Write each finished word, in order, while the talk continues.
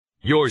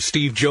Your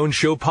Steve Jones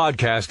Show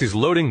podcast is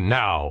loading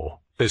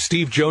now. The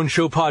Steve Jones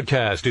Show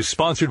podcast is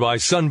sponsored by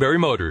Sunbury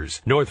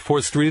Motors, North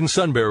 4th Street in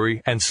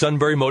Sunbury, and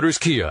Sunbury Motors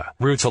Kia,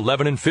 routes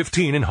 11 and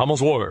 15 in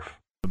Hummel's Wharf.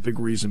 A big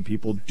reason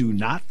people do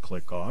not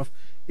click off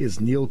is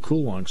Neal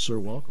Coolong. Sir,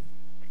 welcome.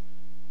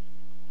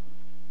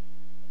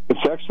 It's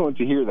excellent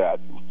to hear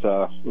that.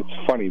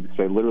 It's funny because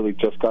I literally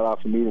just got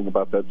off a meeting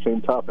about that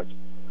same topic.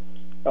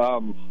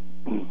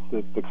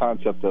 The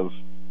concept of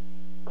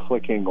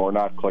clicking or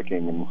not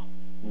clicking, and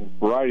a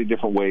variety of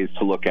different ways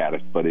to look at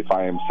it. But if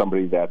I am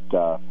somebody that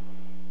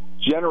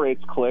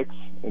generates clicks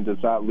and does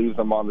not leave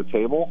them on the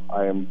table,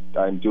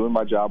 I'm doing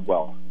my job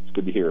well. It's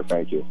good to hear.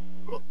 Thank you.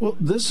 Well,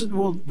 this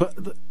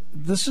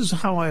is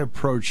how I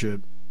approach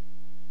it.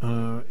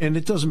 And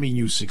it doesn't mean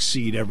you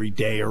succeed every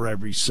day or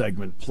every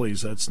segment,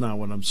 please. That's not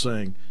what I'm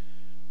saying.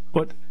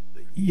 But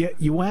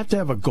you have to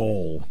have a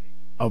goal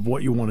of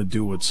what you want to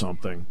do with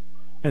something.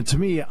 And to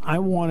me, I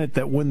want it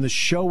that when the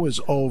show is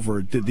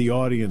over, did the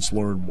audience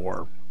learn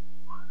more?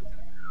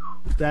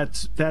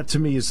 That to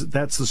me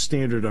that's the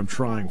standard I'm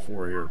trying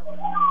for here.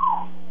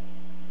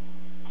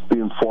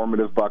 The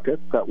informative bucket,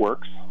 that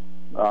works.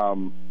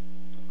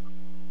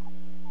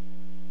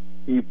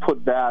 You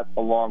put that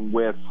along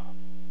with,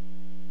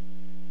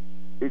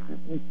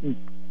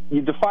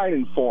 you define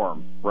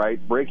inform, right?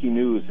 Breaking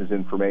news is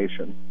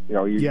information.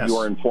 You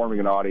are informing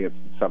an audience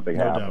that something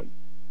happened.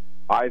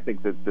 I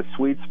think that the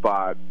sweet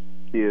spot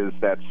is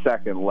that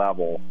second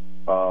level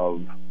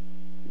of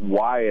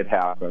why it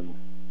happened,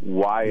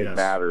 why it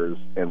matters,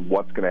 and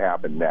what's going to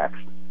happen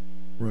next.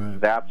 Right.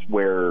 That's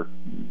where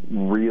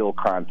real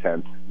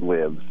content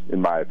lives,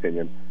 in my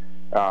opinion.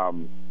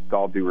 With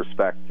all due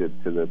respect to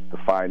the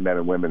fine men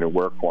and women who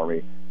work for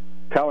me,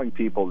 telling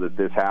people that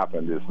this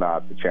happened is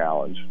not the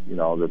challenge.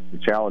 The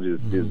challenge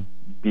is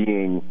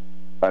being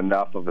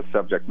enough of a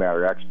subject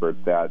matter expert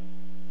that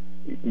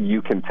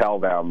you can tell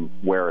them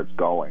where it's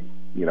going.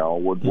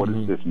 What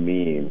does this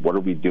mean? What are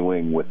we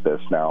doing with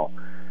this now?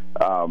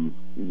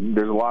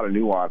 There's a lot of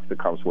nuance that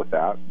comes with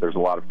that. There's a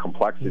lot of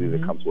complexity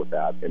that comes with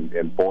that,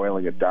 and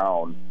boiling it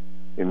down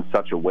in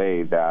such a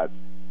way that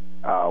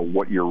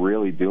what you're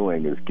really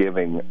doing is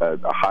giving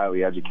a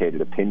highly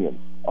educated opinion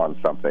on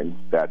something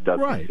that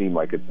doesn't seem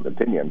like it's an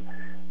opinion.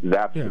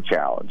 That's the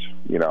challenge.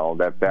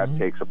 That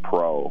takes a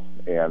pro,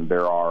 and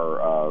there are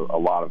a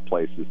lot of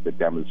places that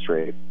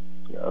demonstrate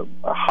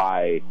a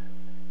high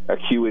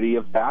acuity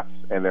of that,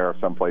 and there are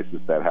some places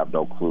that have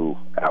no clue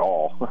at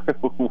all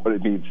what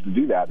it means to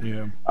do that.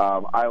 Yeah.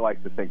 I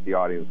like to think the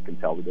audience can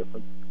tell the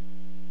difference.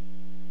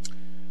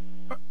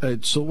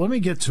 So let me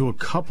get to a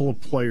couple of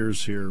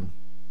players here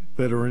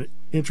that are in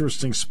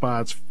interesting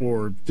spots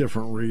for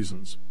different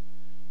reasons.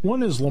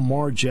 One is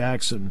Lamar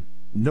Jackson,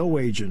 no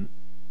agent,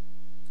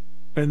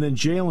 and then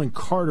Jalen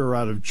Carter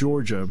out of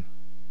Georgia,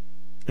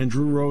 and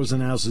Drew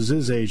Rosenhaus is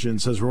his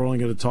agent, says we're only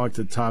going to talk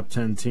to top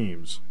 10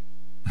 teams.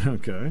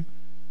 Okay.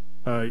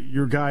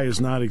 Your guy is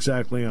not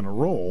exactly on a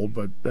roll,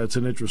 but that's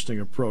an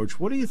interesting approach.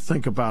 What do you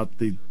think about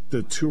the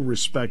two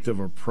respective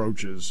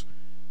approaches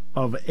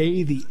of,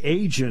 A, the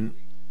agent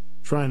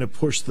trying to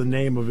push the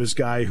name of his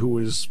guy who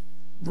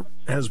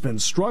has been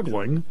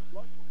struggling,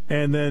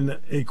 and then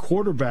a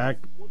quarterback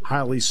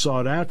highly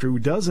sought after who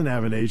doesn't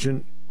have an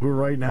agent who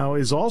right now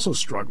is also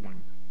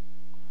struggling?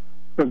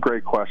 A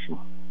great question.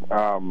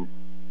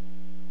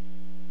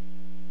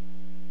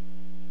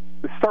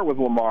 Let's start with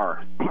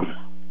Lamar.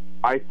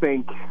 I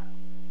think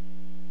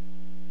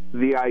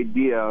the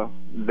idea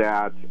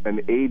that an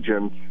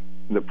agent,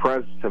 the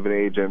presence of an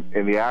agent,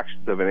 and the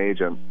actions of an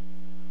agent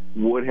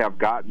would have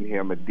gotten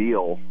him a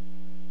deal,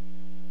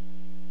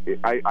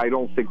 I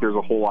don't think there's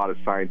a whole lot of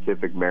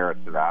scientific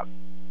merit to that.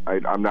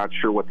 I'm not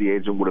sure what the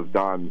agent would have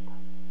done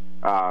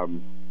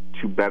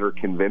to better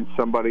convince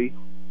somebody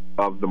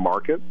of the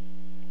market.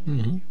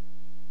 Mm-hmm.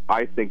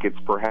 I think it's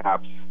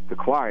perhaps the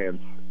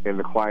clients and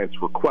the client's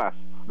requests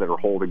that are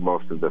holding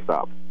most of this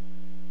up.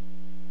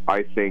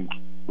 I think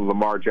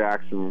Lamar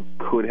Jackson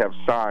could have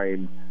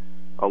signed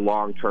a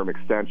long-term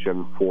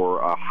extension for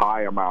a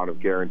high amount of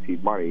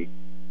guaranteed money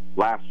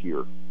last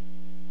year,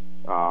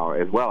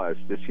 as well as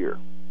this year.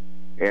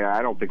 And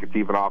I don't think it's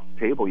even off the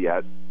table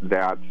yet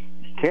that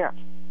he can't.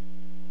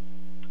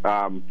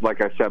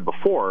 Like I said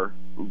before,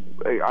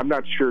 I'm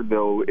not sure,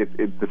 though, at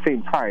the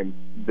same time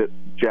that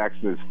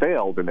Jackson has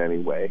failed in any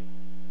way.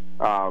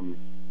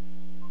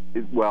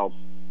 Well,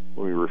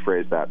 let me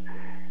rephrase that.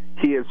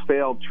 He has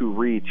failed to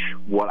reach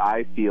what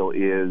I feel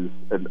is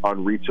an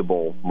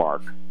unreachable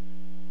mark.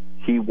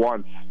 He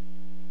wants,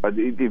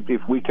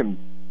 if we can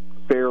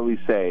fairly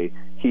say,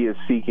 he is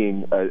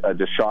seeking a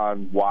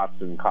Deshaun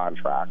Watson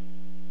contract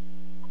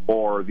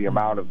or the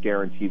amount of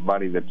guaranteed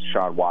money that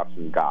Deshaun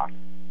Watson got.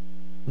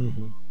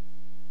 Mm-hmm.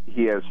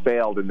 He has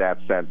failed in that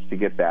sense to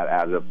get that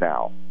as of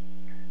now.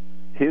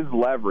 His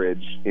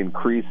leverage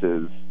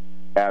increases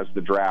as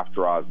the draft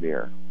draws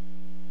near.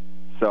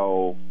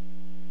 So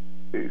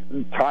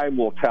time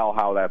will tell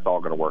how that's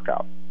all going to work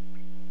out.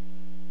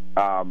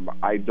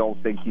 I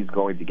don't think he's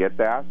going to get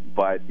that,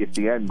 but if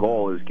the end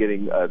goal is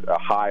getting a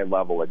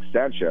high-level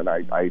extension,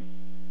 I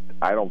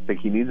I don't think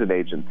he needs an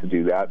agent to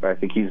do that. I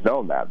think he's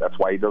known that. That's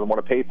why he doesn't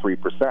want to pay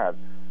 3%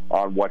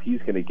 on what he's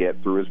going to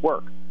get through his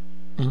work.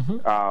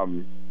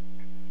 Mm-hmm.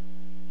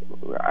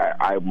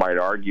 I might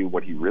argue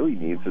what he really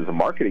needs is a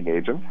marketing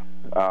agent.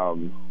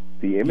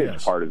 The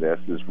image part of this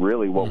is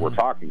really what we're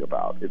talking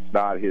about. It's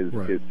not his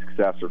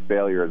success or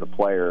failure as a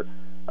player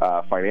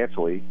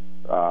financially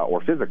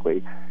or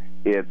physically.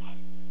 It's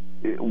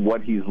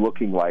what he's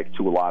looking like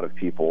to a lot of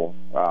people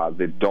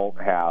that don't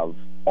have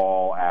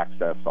all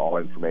access to all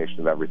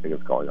information of everything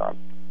that's going on.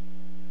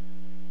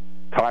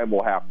 Time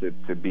will have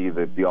to be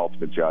the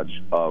ultimate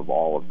judge of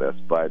all of this.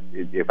 But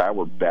if I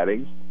were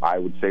betting, I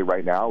would say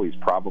right now he's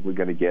probably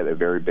going to get a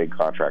very big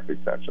contract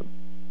extension.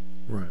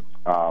 Right.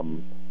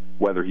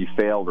 Whether he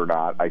failed or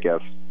not, I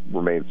guess,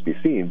 remains to be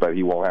seen, but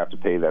he won't have to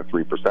pay that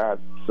 3%.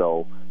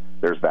 So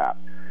there's that.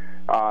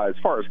 As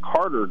far as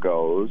Carter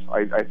goes,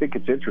 I think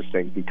it's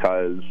interesting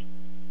because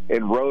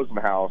in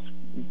Rosenhaus,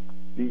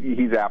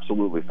 he's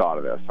absolutely thought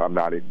of this. I'm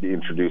not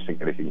introducing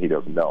anything he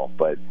doesn't know,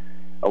 but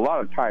a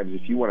lot of times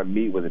if you want to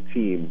meet with a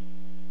team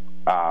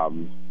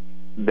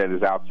that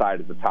is outside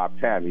of the top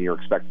 10 and you're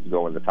expected to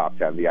go in the top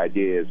 10, the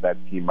idea is that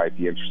team might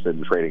be interested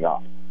in trading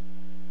up.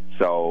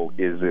 So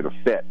is it a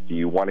fit? Do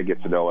you want to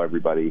get to know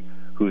everybody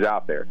who's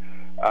out there?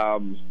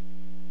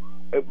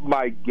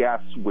 My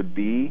guess would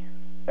be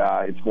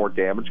it's more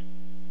damage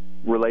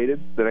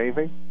related than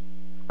anything.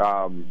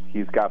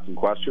 He's got some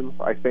questions,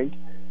 I think,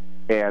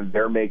 and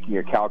they're making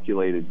a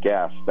calculated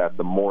guess that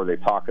the more they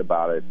talk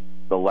about it,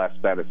 the less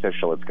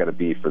beneficial it's going to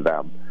be for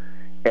them.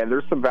 And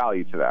there's some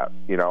value to that.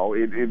 You know,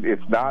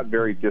 it's not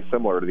very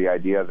dissimilar to the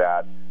idea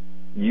that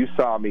you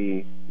saw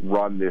me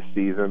run this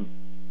season.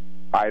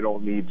 I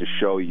don't need to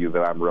show you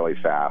that I'm really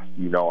fast.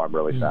 You know I'm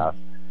really fast.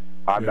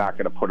 I'm not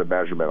going to put a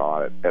measurement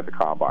on it at the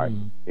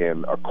combine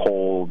in a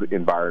cold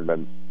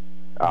environment.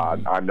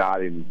 I'm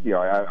not in,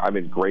 I'm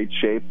in great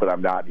shape, but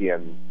I'm not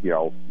in,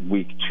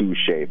 week 2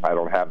 shape. I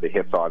don't have the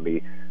hits on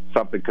me.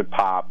 Something could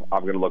pop.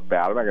 I'm going to look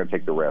bad. I'm not going to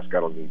take the risk. I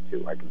don't need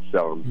to. I can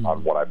sell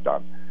on what I've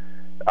done.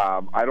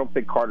 I don't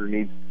think Carter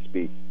needs to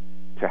speak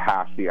to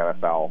half the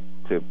NFL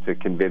to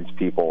convince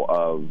people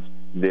of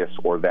this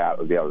or that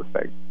or the other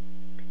thing.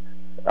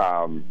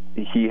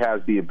 He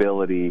has the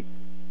ability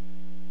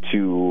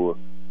to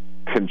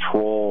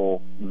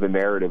control the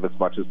narrative as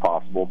much as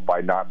possible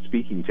by not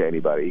speaking to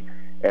anybody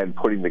and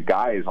putting the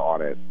guys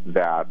on it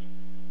that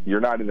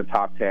you're not in the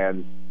top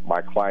 10,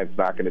 my client's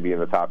not going to be in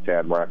the top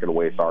 10, we're not going to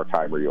waste our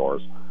time or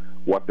yours.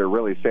 What they're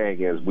really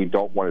saying is we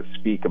don't want to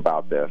speak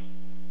about this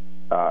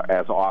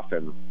as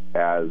often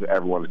as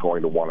everyone's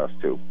going to want us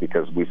to,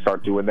 because we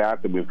start doing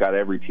that, then we've got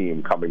every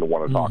team coming to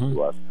want to talk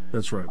to us.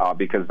 That's right.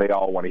 Because they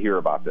all want to hear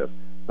about this.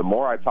 The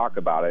more I talk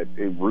about it,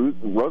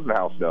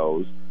 Rosenhaus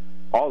knows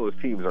all those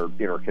teams are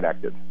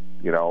interconnected.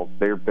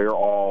 They're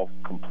all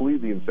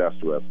completely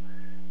incestuous.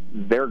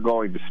 They're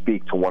going to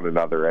speak to one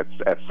another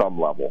at some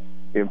level.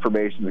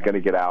 Information is going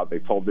to get out. They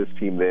told this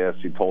team this.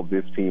 He told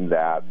this team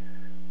that.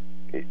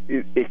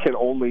 It can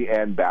only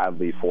end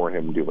badly for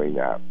him doing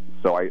that.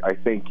 So I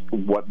think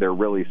what they're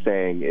really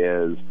saying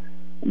is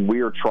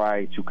we're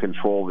trying to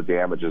control the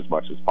damage as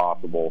much as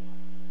possible,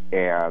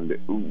 and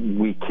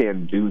we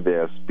can do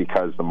this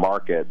because the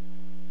market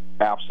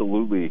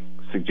absolutely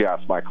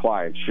suggests my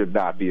client should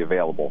not be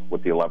available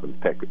with the 11th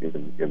pick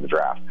in the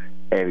draft,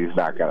 and he's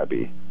not going to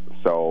be.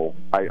 So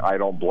I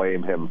don't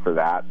blame him for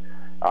that.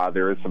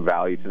 There is some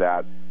value to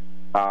that.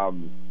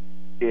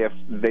 If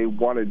they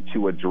wanted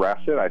to address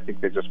it, I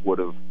think they just would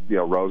have,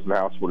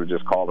 Rosenhaus would have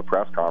just called a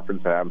press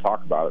conference and had him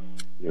talk about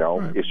it,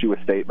 right. Issue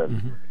a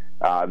statement.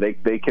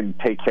 They can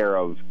take care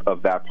of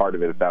that part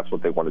of it if that's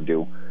what they want to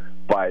do.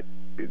 But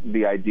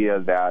the idea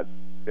that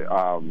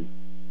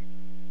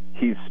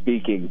he's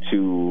speaking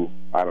to,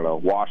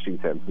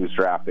 Washington, who's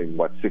drafting,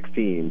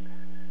 16,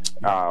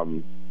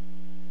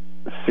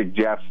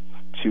 suggests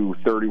to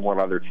 31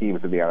 other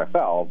teams in the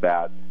NFL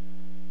that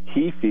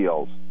he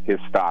feels his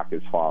stock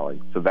is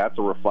falling. So that's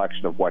a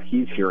reflection of what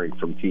he's hearing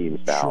from teams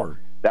now. Sure.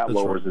 That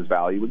lowers his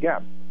value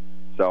again.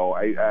 So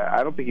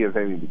I don't think he has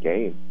anything to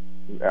gain.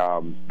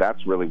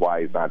 That's really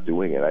why he's not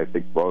doing it. I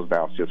think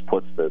Rosenhaus just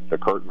puts the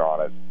curtain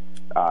on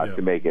it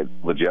to make it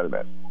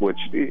legitimate, which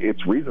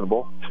it's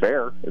reasonable. It's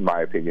fair, in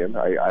my opinion.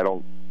 I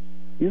don't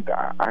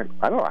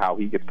know how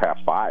he gets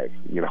past 5.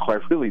 I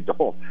really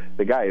don't.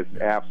 The guy is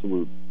an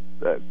absolute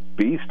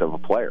beast of a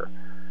player.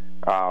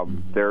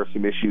 There are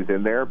some issues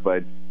in there,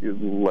 but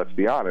let's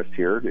be honest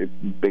here. The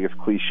biggest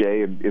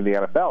cliche in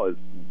the NFL is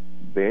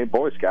they ain't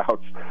Boy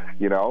Scouts.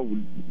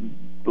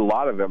 A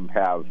lot of them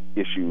have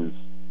issues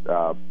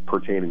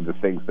pertaining to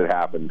things that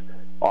happened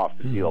off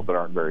the field that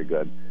aren't very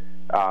good.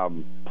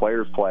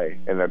 Players play,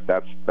 and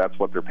that's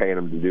what they're paying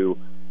them to do.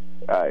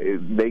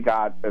 They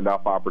got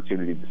enough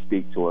opportunity to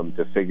speak to him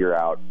to figure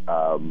out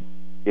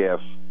if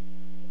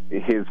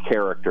his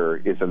character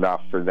is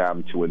enough for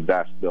them to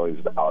invest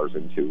billions of dollars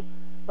into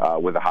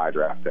with a high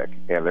draft pick,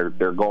 and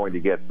they're going to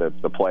get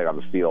the play on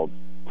the field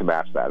to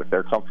match that. If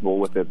they're comfortable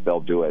with it, they'll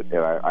do it.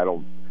 And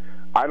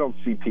I don't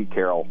see Pete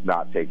Carroll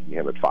not taking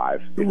him at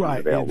 5.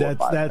 Right,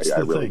 that's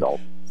the really thing.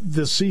 Don't.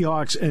 the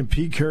Seahawks and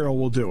Pete Carroll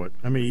will do it.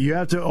 I mean, you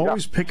have to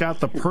always pick out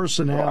the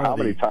personality. Well, how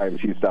many times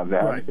he's done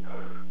that? Right.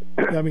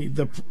 I mean,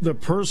 the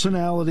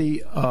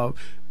personality of,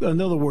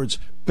 in other words,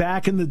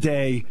 back in the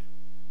day,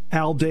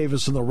 Al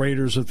Davis and the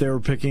Raiders, if they were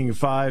picking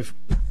 5,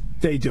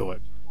 they do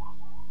it,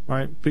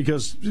 right?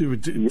 Because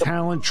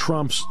talent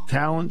trumps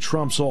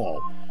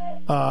all,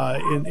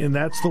 and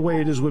that's the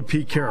way it is with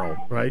Pete Carroll,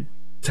 right?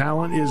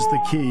 Talent is the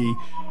key,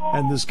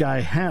 and this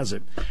guy has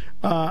it.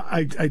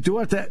 I do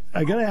have to.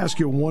 I got to ask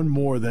you one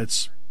more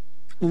that's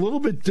a little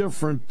bit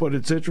different, but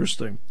it's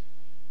interesting.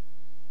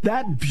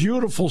 That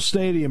beautiful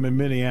stadium in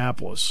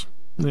Minneapolis,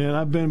 and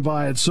I've been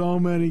by it so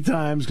many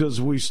times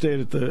because we stayed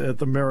at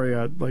the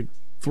Marriott, like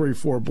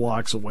 3-4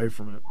 blocks away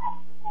from it.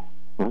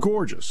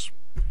 Gorgeous.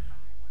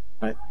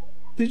 Right.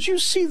 Did you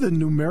see the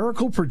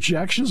numerical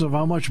projections of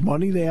how much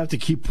money they have to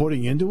keep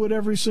putting into it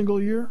every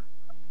single year?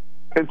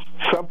 It's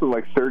something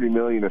like $30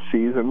 million a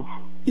season,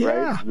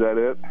 right? Is that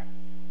it?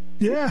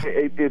 Yeah.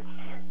 It's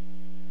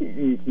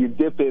you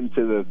dip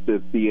into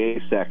the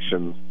A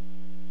section,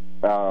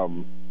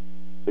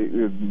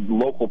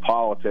 local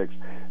politics.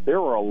 There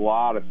were a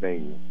lot of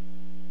things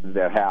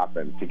that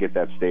happened to get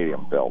that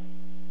stadium built.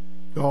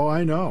 Oh,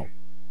 I know.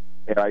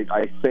 And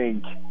I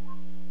think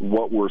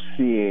what we're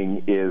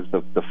seeing is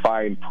the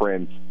fine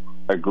print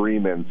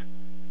agreement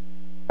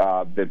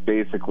that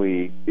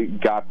basically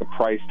got the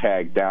price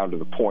tag down to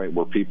the point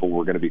where people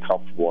were going to be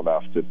comfortable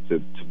enough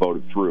to vote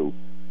it through.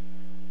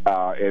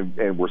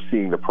 And we're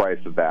seeing the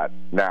price of that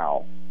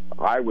now.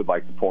 I would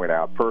like to point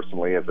out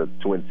personally, as a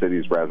Twin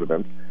Cities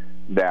resident,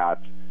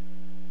 that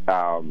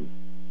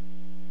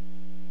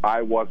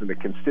I wasn't a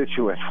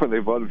constituent when they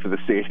voted for the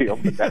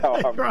stadium, but now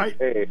I'm right.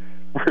 Hey,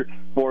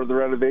 for the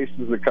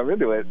renovations that come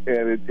into it,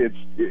 and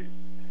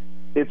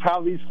it's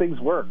how these things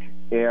work.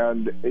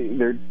 And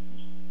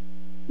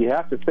you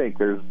have to think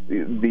there's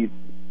the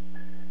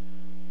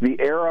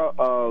era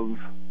of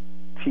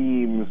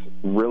teams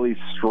really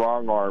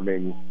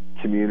strong-arming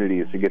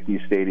communities to get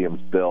these stadiums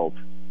built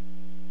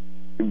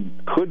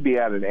could be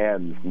at an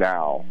end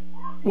now.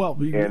 Well,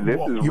 and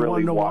this is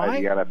really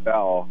why the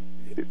NFL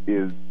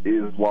is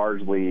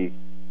largely,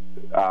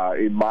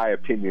 in my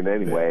opinion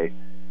anyway,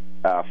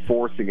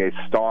 forcing a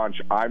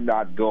staunch "I'm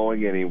not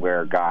going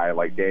anywhere" guy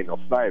like Daniel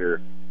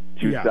Snyder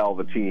to sell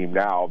the team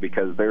now,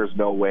 because there's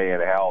no way in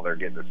hell they're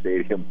getting the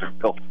stadium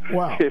built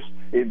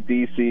in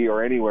D.C.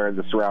 or anywhere in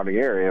the surrounding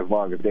area as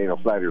long as Daniel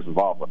Snyder's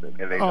involved with it,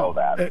 and they know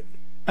that.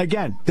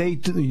 Again,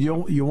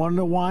 you want to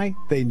know why?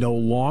 They no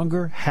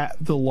longer have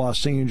the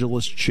Los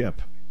Angeles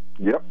chip.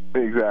 Yep,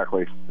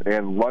 exactly.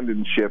 And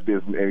London chip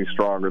isn't any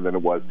stronger than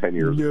it was 10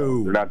 years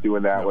ago. They're not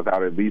doing that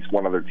without at least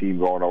one other team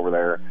going over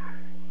there.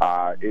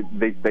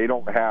 They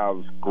don't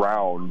have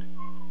ground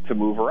to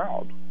move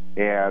around.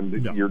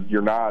 And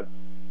you're not...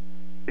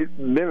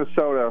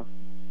 Minnesota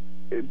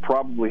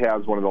probably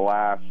has one of the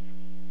last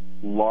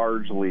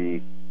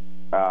largely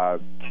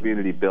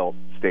community-built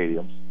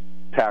stadiums,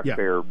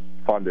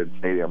 taxpayer-funded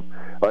stadium.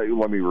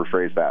 Let me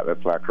rephrase that.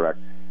 That's not correct.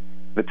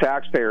 The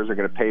taxpayers are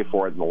going to pay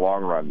for it in the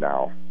long run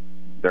now.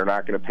 They're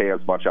not going to pay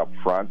as much up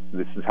front.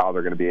 This is how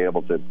they're going to be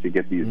able to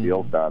get these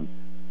deals done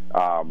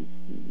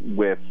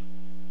with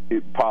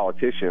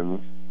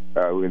politicians,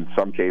 in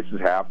some cases,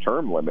 have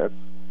term limits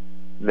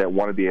that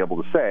want to be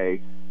able to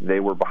say they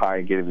were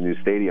behind getting the new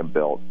stadium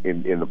built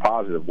in the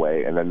positive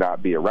way, and then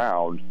not be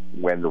around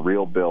when the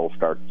real bill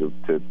starts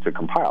to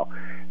compile.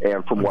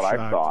 And from what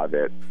I saw of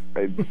it,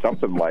 it's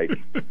something like,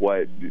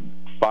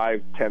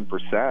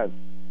 5-10%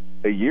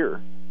 a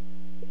year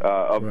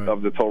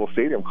of the total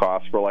stadium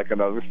cost for like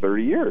another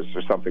 30 years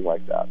or something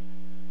like that.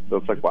 So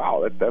it's like,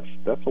 wow, that's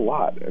a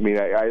lot. I mean,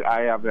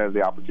 I haven't had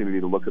the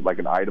opportunity to look at like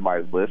an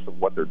itemized list of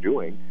what they're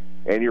doing.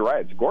 And you're right,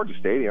 it's a gorgeous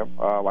stadium.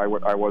 I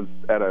was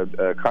at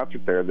a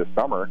concert there this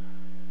summer.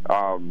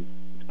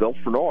 It's built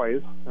for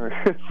noise,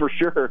 for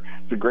sure.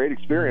 It's a great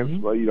experience.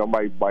 Mm-hmm. Well, you know,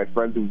 my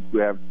friends who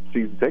have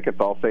season tickets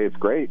all say it's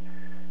great.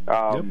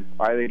 I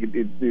think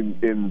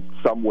in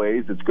some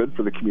ways it's good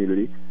for the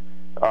community.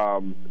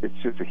 It's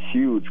just a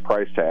huge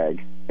price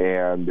tag,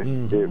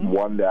 and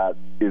one that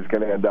is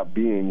going to end up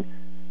being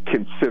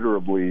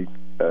considerably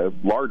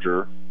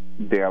larger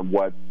than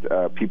what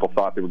people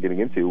thought they were getting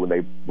into when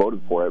they voted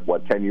for it,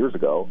 10 years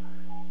ago,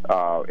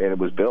 and it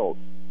was built,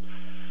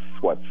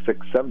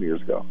 6-7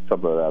 years ago,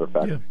 something to that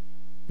effect.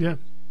 Yeah.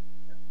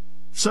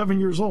 7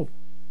 years old.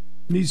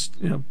 Needs,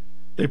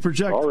 they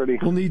project we'll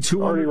need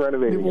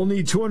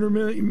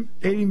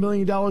 $280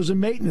 million in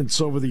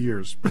maintenance over the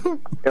years.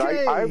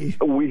 And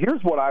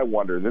here's what I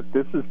wonder.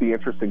 This is the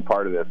interesting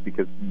part of this,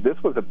 because this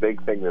was a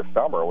big thing this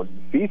summer. When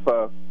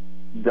FIFA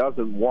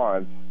doesn't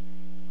want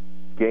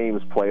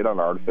games played on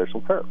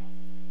artificial turf.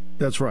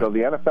 That's right. So the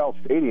NFL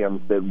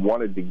stadiums that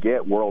wanted to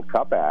get World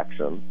Cup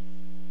action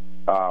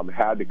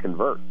had to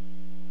convert.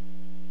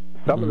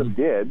 Some of them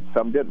did,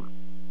 some didn't.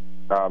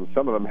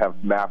 Some of them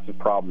have massive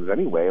problems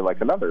anyway,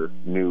 like another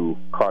new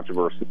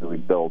controversially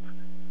built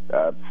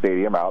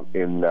stadium out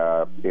in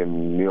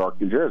New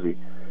York, New Jersey.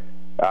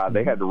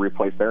 They had to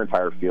replace their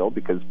entire field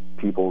because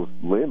people's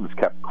limbs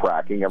kept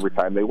cracking every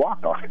time they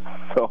walked on it.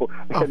 So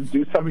they had to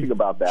do something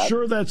about that.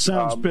 Sure, that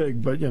sounds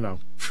big, but,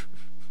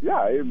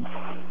 Yeah,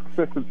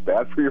 it's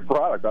bad for your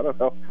product. I don't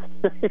know.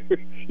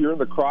 You're in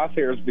the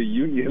crosshairs of the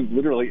union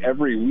literally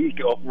every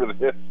week over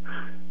this.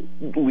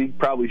 League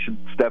probably should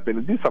step in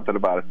and do something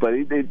about it. But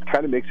it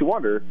kind of makes you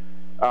wonder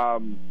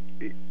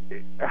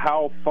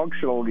how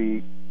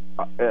functionally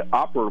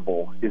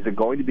operable is it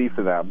going to be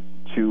for them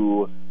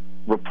to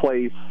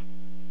replace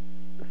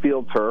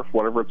field turf,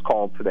 whatever it's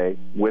called today,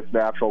 with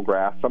natural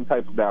grass, some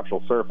type of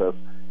natural surface,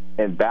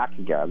 and back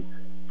again,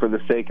 for the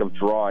sake of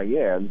drawing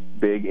in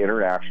big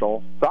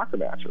international soccer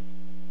matches.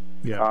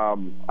 Yeah.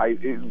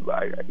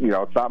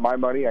 It's not my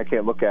money. I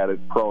can't look at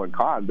it pro and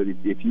con, but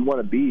if you want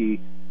to be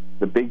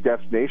the big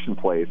destination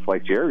place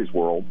like Jerry's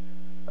World,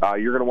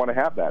 you're going to want to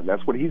have that, and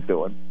that's what he's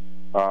doing.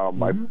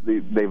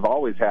 They've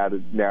always had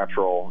it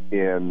natural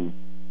in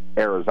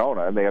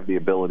Arizona, and they have the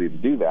ability to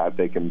do that.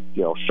 They can,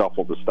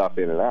 shuffle the stuff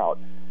in and out.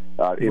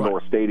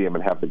 Indoor stadium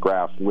and have the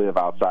grass live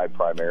outside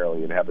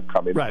primarily and have it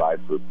come inside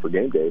for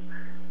game days.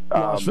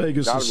 Las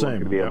Vegas not the same.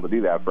 Going to be able to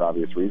do that for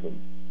obvious reasons.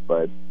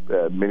 But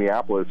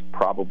Minneapolis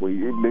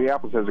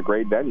has a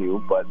great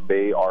venue, but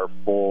they are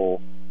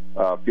full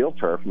field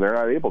turf, and they're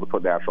not able to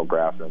put natural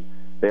grass in.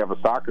 They have a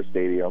soccer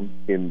stadium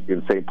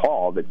in St.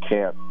 Paul that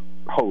can't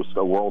host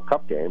a World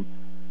Cup game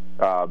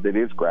that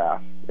is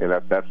grass, and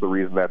that's the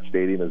reason that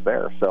stadium is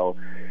there. So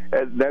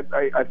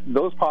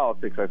those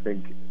politics, I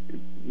think,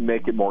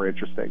 make it more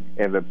interesting.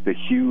 And the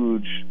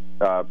huge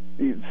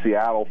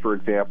Seattle, for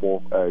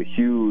example, a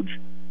huge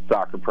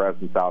soccer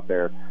presence out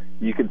there,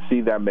 you can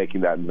see them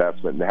making that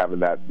investment and having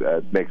that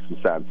make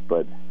some sense.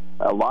 But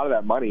a lot of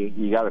that money,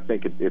 you got to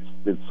think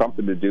it's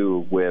something to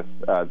do with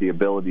the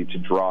ability to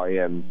draw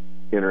in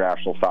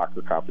international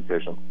soccer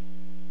competition.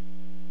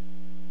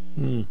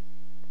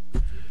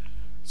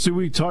 See,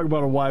 we talk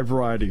about a wide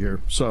variety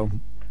here. So,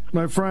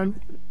 my friend,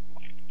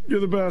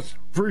 you're the best.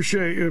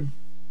 Appreciate you.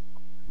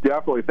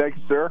 Definitely. Thank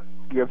you, sir.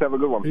 You guys have a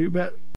good one. You bet.